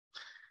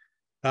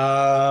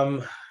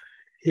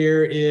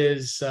 Here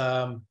is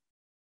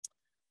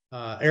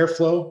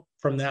airflow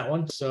from that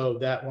one. So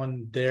that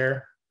one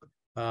there,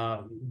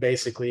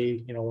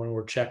 basically, you know, when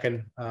we're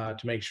checking to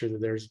make sure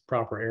that there's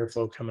proper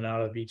airflow coming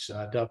out of each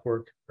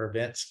ductwork or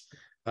vents,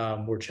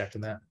 we're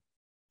checking that.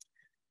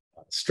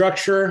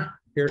 Structure,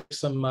 here's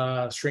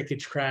some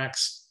shrinkage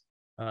cracks.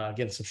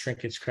 Again, some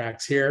shrinkage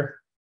cracks here.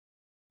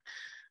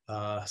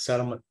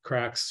 Settlement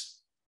cracks,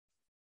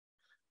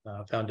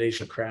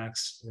 foundation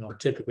cracks. You know,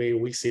 typically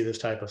we see this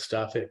type of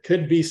stuff. It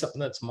could be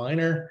something that's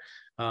minor,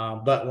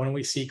 but when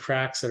we see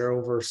cracks that are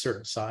over a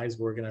certain size,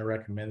 we're going to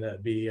recommend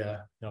that be you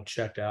know,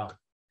 checked out.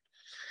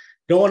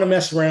 Don't want to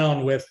mess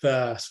around with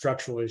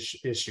structural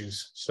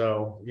issues.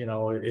 So, you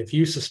know, if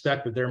you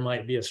suspect that there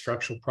might be a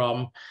structural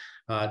problem,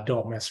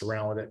 don't mess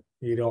around with it.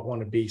 You don't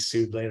want to be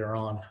sued later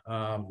on.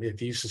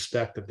 If you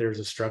suspect that there's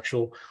a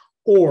structural,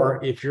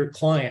 or if your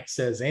client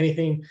says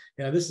anything,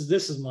 you know, this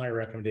is my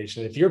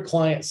recommendation. If your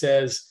client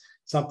says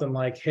something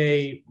like,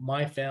 hey,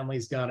 my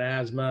family's got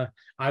asthma,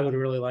 I would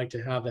really like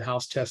to have the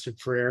house tested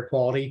for air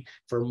quality,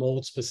 for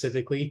mold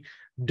specifically,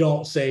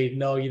 don't say,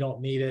 no, you don't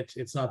need it,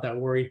 it's not that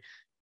worried.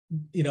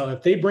 You know,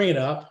 if they bring it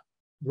up,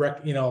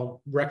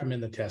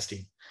 recommend the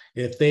testing.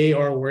 If they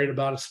are worried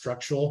about a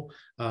structural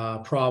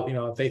problem, you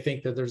know, if they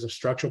think that there's a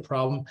structural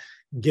problem,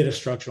 get a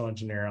structural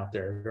engineer out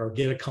there or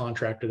get a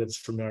contractor that's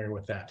familiar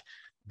with that.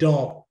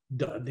 Don't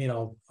you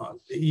know,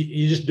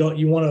 you just don't,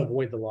 you want to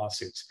avoid the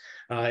lawsuits.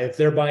 If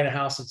they're buying a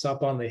house that's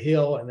up on the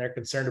hill and they're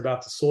concerned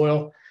about the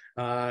soil,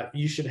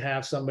 you should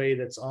have somebody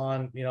that's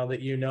on, you know,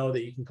 that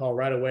you can call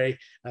right away,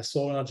 a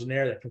soil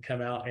engineer that can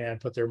come out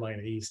and put their mind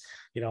at ease.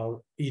 You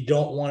know, you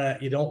don't want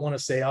to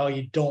say, oh,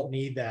 you don't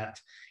need that.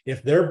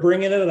 If they're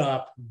bringing it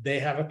up, they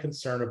have a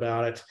concern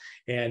about it,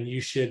 and you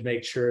should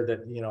make sure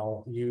that, you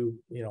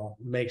know,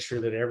 make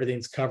sure that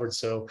everything's covered,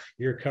 so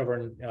you're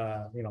covering,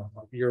 you know,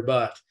 your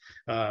butt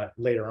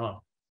later on.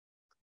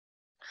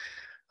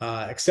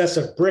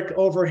 Excessive brick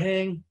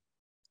overhang.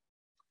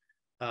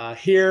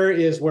 Here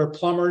is where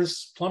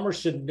plumbers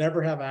should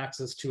never have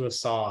access to a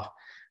saw.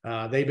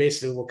 They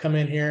basically will come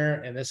in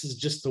here, and this is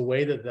just the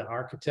way that the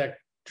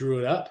architect drew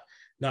it up.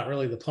 Not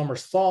really the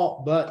plumber's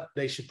fault, but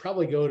they should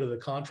probably go to the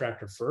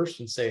contractor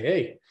first and say,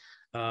 hey,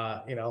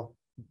 you know,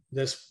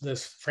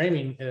 this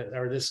framing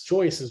or this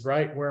joist is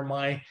right where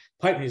my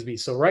pipe needs to be.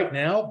 So right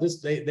now,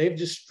 they've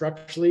just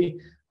structurally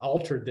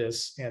altered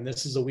this, and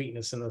this is a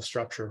weakness in the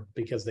structure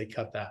because they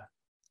cut that.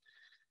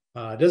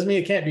 Doesn't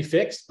mean it can't be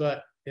fixed,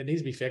 but it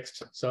needs to be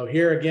fixed. So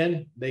here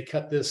again, they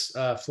cut this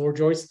floor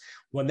joist.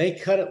 When they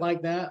cut it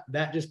like that,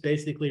 that just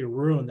basically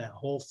ruined that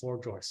whole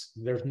floor joist.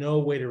 There's no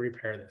way to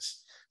repair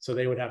this. So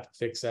they would have to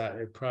fix that.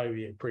 It'd probably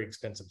be a pretty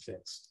expensive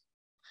fix.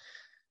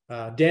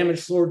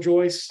 Damaged floor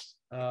joist,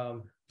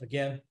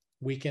 again,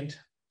 weakened.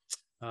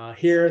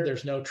 Here,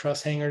 there's no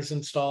truss hangers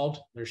installed.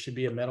 There should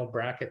be a metal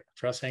bracket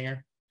truss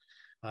hanger.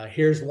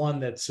 Here's one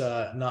that's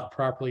not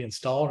properly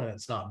installed, and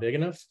it's not big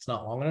enough. It's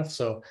not long enough.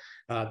 So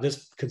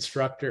this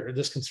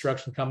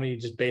construction company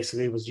just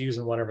basically was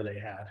using whatever they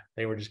had.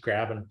 They were just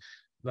grabbing,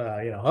 you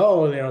know,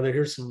 oh, you know,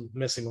 here's some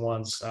missing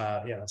ones. You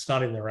know, it's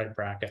not in the right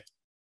bracket.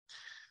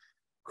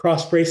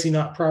 Cross bracing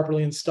not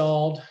properly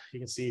installed. You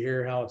can see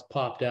here how it's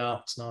popped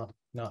out. It's not,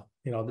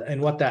 you know,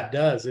 and what that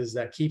does is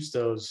that keeps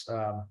those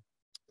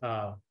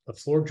the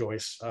floor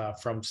joists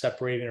from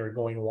separating or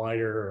going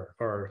wider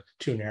or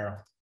too narrow.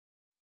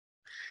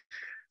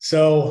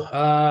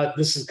 So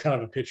this is kind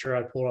of a picture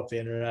I pulled off the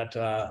internet.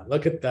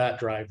 Look at that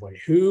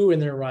driveway. Who in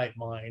their right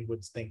mind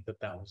would think that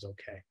that was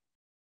okay?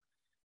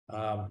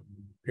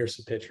 Here's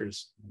some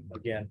pictures.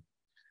 Again,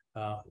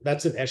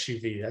 that's an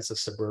SUV. That's a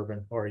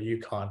Suburban or a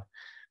Yukon.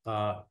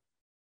 A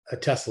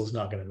Tesla is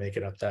not going to make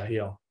it up that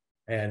hill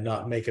and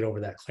not make it over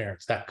that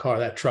clearance. That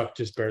truck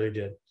just barely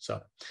did.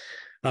 So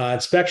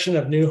inspection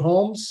of new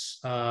homes,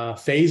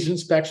 phased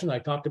inspection. I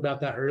talked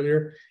about that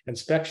earlier.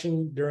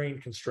 Inspection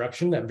during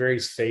construction at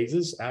various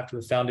phases, after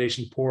the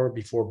foundation pour,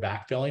 before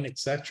backfilling,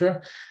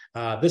 etc.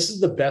 This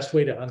is the best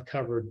way to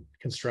uncover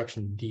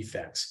construction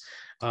defects.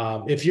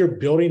 If you're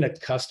building a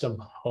custom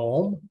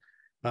home,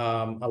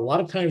 a lot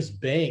of times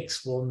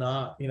banks will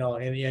not, you know,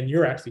 and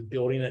you're actually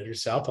building it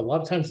yourself. A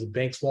lot of times the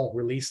banks won't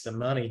release the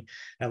money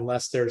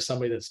unless there's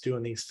somebody that's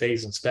doing these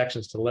phase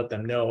inspections to let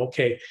them know,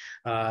 okay,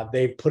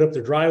 they put up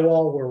the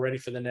drywall, we're ready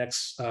for the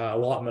next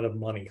allotment of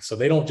money. So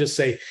they don't just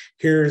say,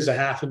 here's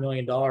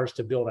 $500,000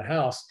 to build a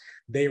house.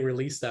 They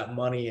release that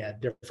money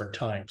at different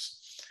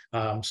times.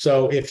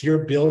 So if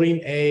you're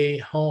building a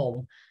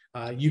home,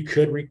 you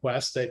could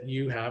request that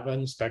you have an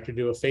inspector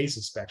do a phase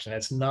inspection.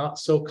 It's not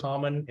so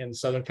common in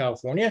Southern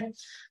California,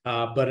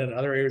 but in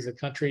other areas of the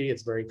country,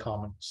 it's very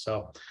common.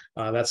 So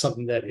that's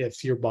something that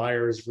if your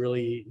buyer is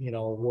really, you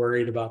know,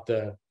 worried about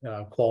the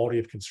quality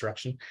of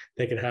construction,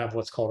 they could have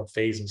what's called a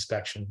phase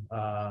inspection.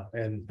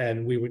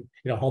 And we would,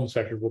 you know, home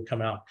inspectors will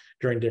come out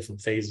during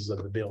different phases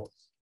of the build.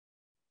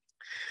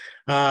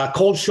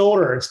 Cold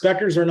shoulder.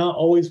 Inspectors are not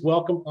always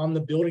welcome on the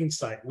building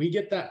site. We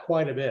get that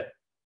quite a bit.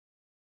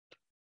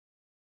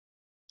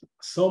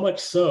 So much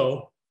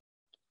so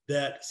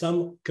that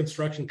some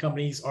construction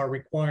companies are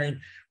requiring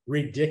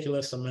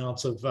ridiculous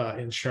amounts of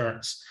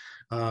insurance.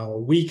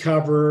 We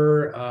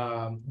cover,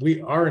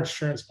 our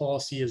insurance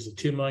policy is a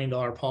 $2 million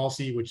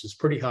policy, which is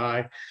pretty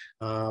high.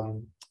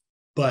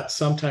 But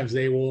sometimes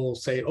they will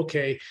say,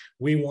 okay,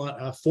 we want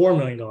a $4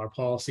 million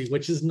policy,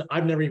 which is,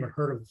 I've never even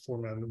heard of a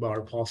 $4 million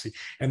policy.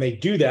 And they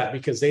do that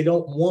because they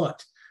don't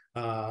want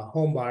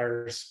home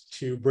buyers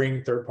to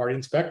bring third-party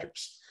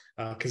inspectors,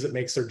 because it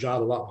makes their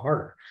job a lot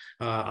harder.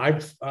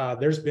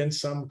 There's been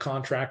some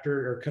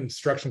contractor or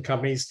construction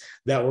companies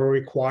that will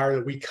require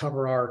that we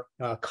cover our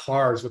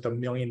cars with $1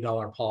 million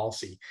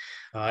policy.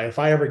 If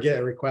I ever get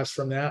a request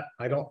from that,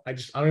 I don't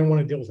even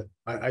want to deal with it.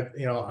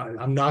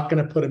 I'm not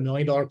going to put $1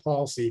 million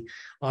policy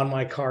on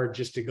my car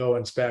just to go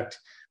inspect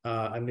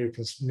a new,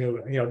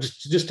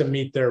 just to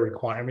meet their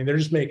requirement. I mean, they're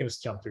just making us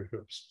jump through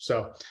hoops.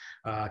 So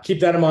keep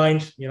that in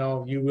mind.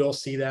 You will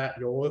see that.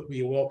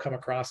 You will come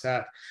across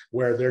that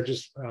where they're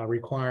just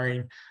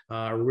requiring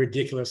a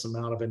ridiculous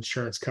amount of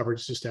insurance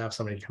coverage just to have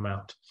somebody come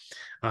out.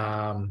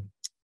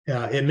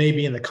 It may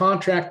be in the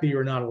contract that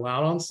you're not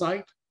allowed on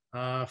site.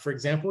 For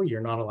example,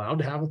 you're not allowed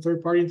to have a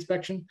third-party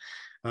inspection.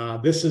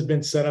 This has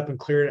been set up and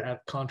cleared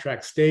at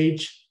contract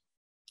stage.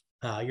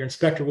 Your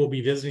inspector will be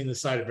visiting the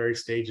site at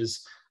various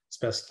stages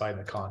specified in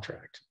the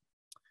contract.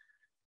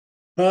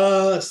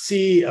 Let's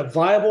see, a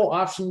viable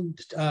option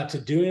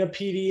to doing a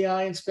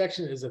PDI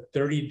inspection is a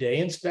 30-day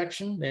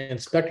inspection. The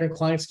inspector and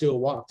clients do a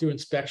walkthrough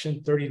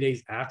inspection 30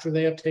 days after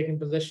they have taken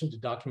possession to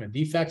document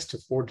defects to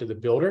forward to the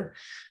builder.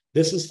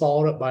 This is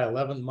followed up by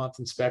 11-month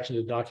inspection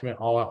to document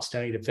all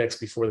outstanding defects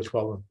before the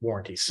 12-month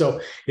warranty. So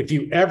if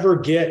you ever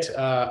get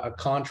a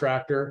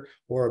contractor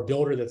or a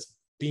builder that's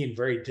being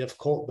very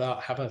difficult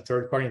about having a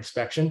third-party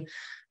inspection,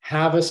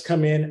 have us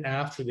come in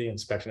after the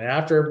inspection.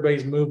 After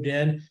everybody's moved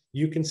in,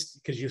 you can,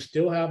 because you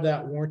still have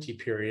that warranty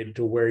period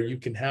to where you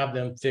can have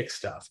them fix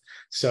stuff.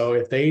 So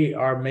if they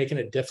are making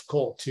it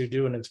difficult to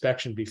do an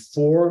inspection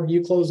before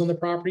you close on the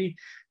property,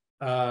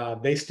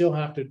 they still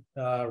have to,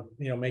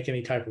 make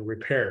any type of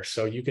repair.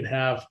 So you can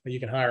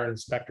hire an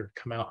inspector to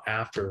come out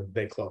after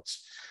they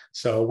close.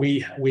 So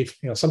we've,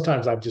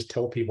 sometimes I've just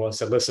told people, I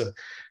said, listen,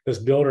 this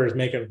builder is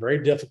making it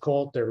very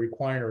difficult. They're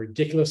requiring a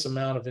ridiculous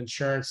amount of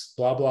insurance,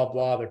 blah, blah,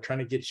 blah. They're trying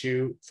to get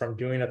you from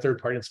doing a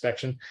third-party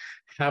inspection.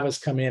 Have us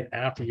come in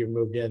after you've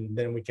moved in,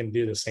 then we can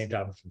do the same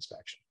type of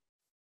inspection.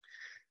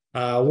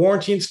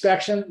 Warranty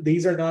inspection,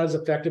 these are not as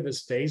effective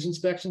as phase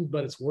inspections,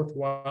 but it's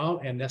worthwhile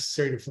and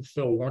necessary to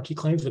fulfill warranty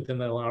claims within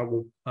the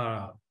allowable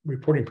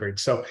reporting period.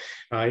 So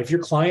if your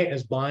client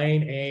is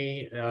buying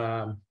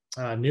a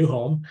new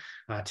home,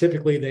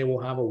 typically they will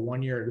have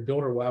the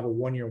builder will have a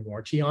 1-year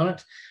warranty on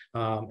it.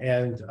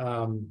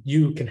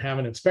 You can have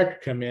an inspector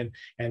come in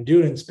and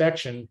do an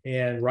inspection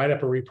and write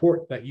up a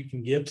report that you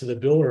can give to the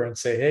builder and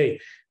say, hey,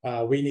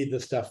 we need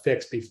this stuff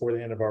fixed before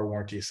the end of our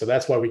warranty. So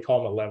that's why we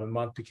call them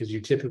 11-month, because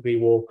you typically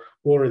will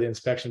order the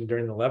inspection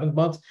during the 11th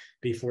month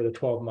before the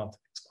 12th month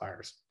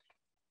expires.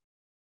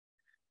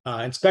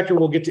 Inspector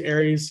will get to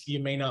areas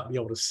you may not be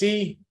able to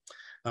see.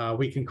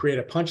 We can create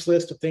a punch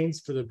list of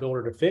things for the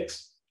builder to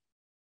fix.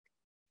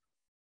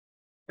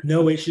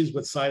 No issues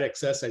with site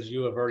access as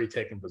you have already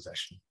taken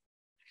possession.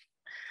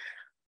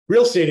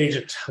 Real estate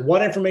agent,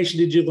 what information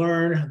did you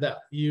learn that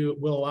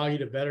will allow you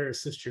to better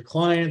assist your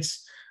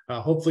clients?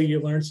 Hopefully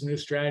you learned some new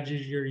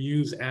strategies you'll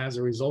use as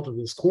a result of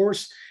this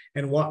course,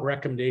 and what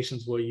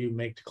recommendations will you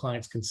make to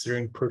clients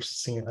considering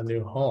purchasing a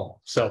new home?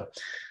 So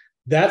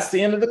that's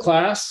the end of the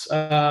class.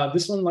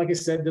 This one, like I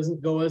said,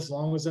 doesn't go as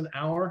long as an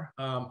hour.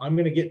 I'm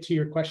going to get to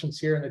your questions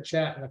here in the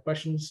chat and the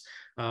questions.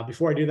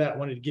 Before I do that, I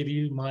wanted to give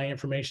you my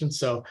information.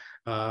 So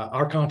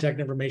our contact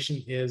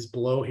information is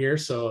below here.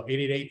 So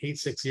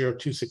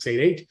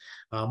 888-860-2688.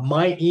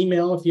 My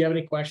email, if you have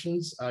any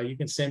questions, you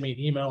can send me an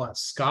email at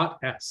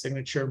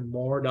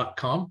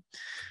scott@signaturemore.com.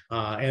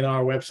 And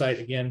our website,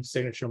 again,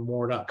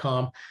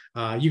 signaturemore.com.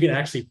 You can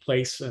actually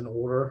place an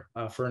order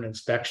for an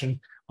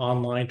inspection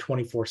online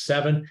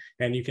 24/7,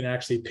 and you can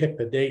actually pick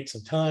the dates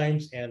and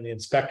times and the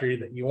inspector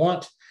that you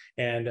want.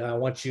 And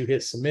once you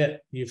hit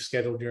submit, you've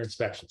scheduled your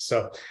inspection.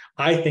 So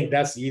I think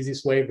that's the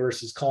easiest way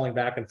versus calling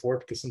back and forth,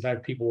 because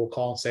sometimes people will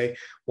call and say,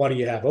 what do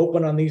you have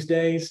open on these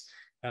days?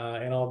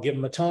 And I'll give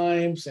them the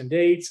times and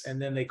dates,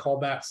 and then they call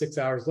back 6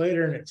 hours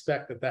later and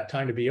expect that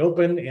time to be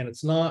open, and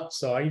it's not.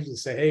 So I usually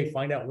say, hey,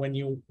 find out when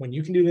you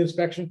can do the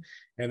inspection,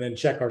 and then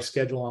check our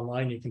schedule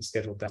online. You can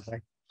schedule it that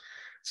way.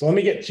 So let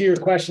me get to your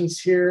questions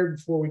here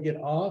before we get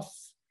off.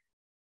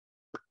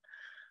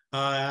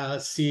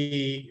 Let's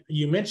see.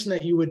 You mentioned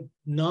that you would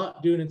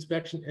not do an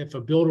inspection if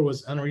a builder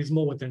was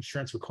unreasonable with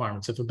insurance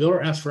requirements. If a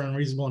builder asks for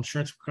unreasonable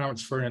insurance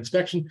requirements for an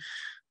inspection,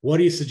 what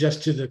do you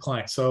suggest to the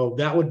client? So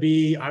that would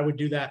be, I would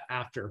do that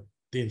after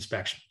the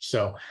inspection.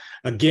 So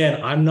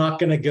again, I'm not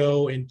going to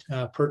go and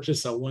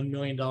purchase a $1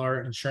 million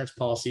insurance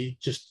policy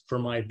just for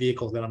my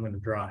vehicle that I'm going to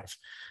drive.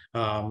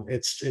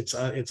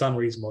 It's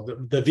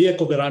unreasonable. The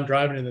vehicle that I'm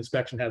driving in the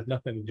inspection has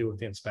nothing to do with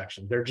the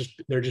inspection. They're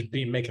just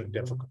making it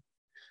difficult.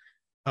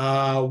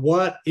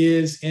 What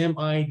is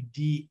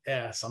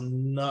MIDS?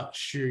 I'm not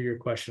sure your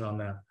question on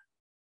that.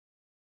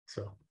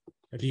 So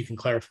if you can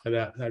clarify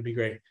that, that'd be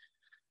great.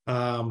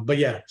 But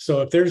yeah,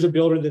 so if there's a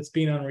builder that's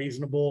being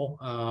unreasonable,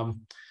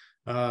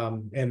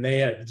 and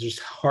they are just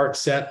heart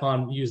set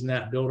on using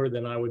that builder,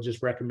 then I would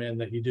just recommend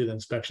that you do the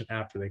inspection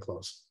after they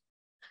close,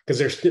 because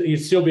there's still, you'd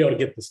still be able to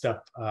get the stuff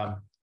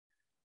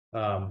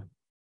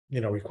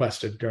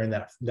requested during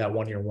that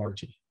 1 year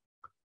warranty.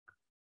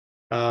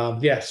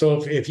 Yeah,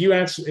 so if you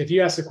ask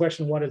the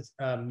question, what is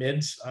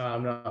MIDS,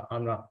 I'm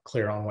not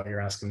clear on what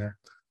you're asking there.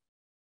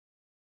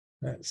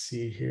 Let's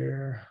see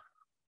here.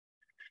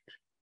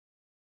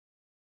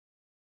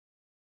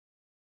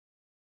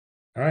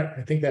 All right,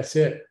 I think that's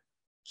it.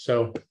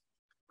 So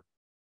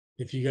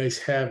if you guys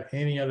have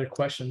any other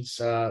questions,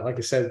 like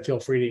I said, feel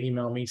free to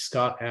email me,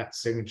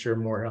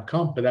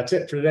 Scott@signaturemore.com. But that's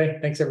it for today.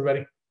 Thanks,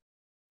 everybody.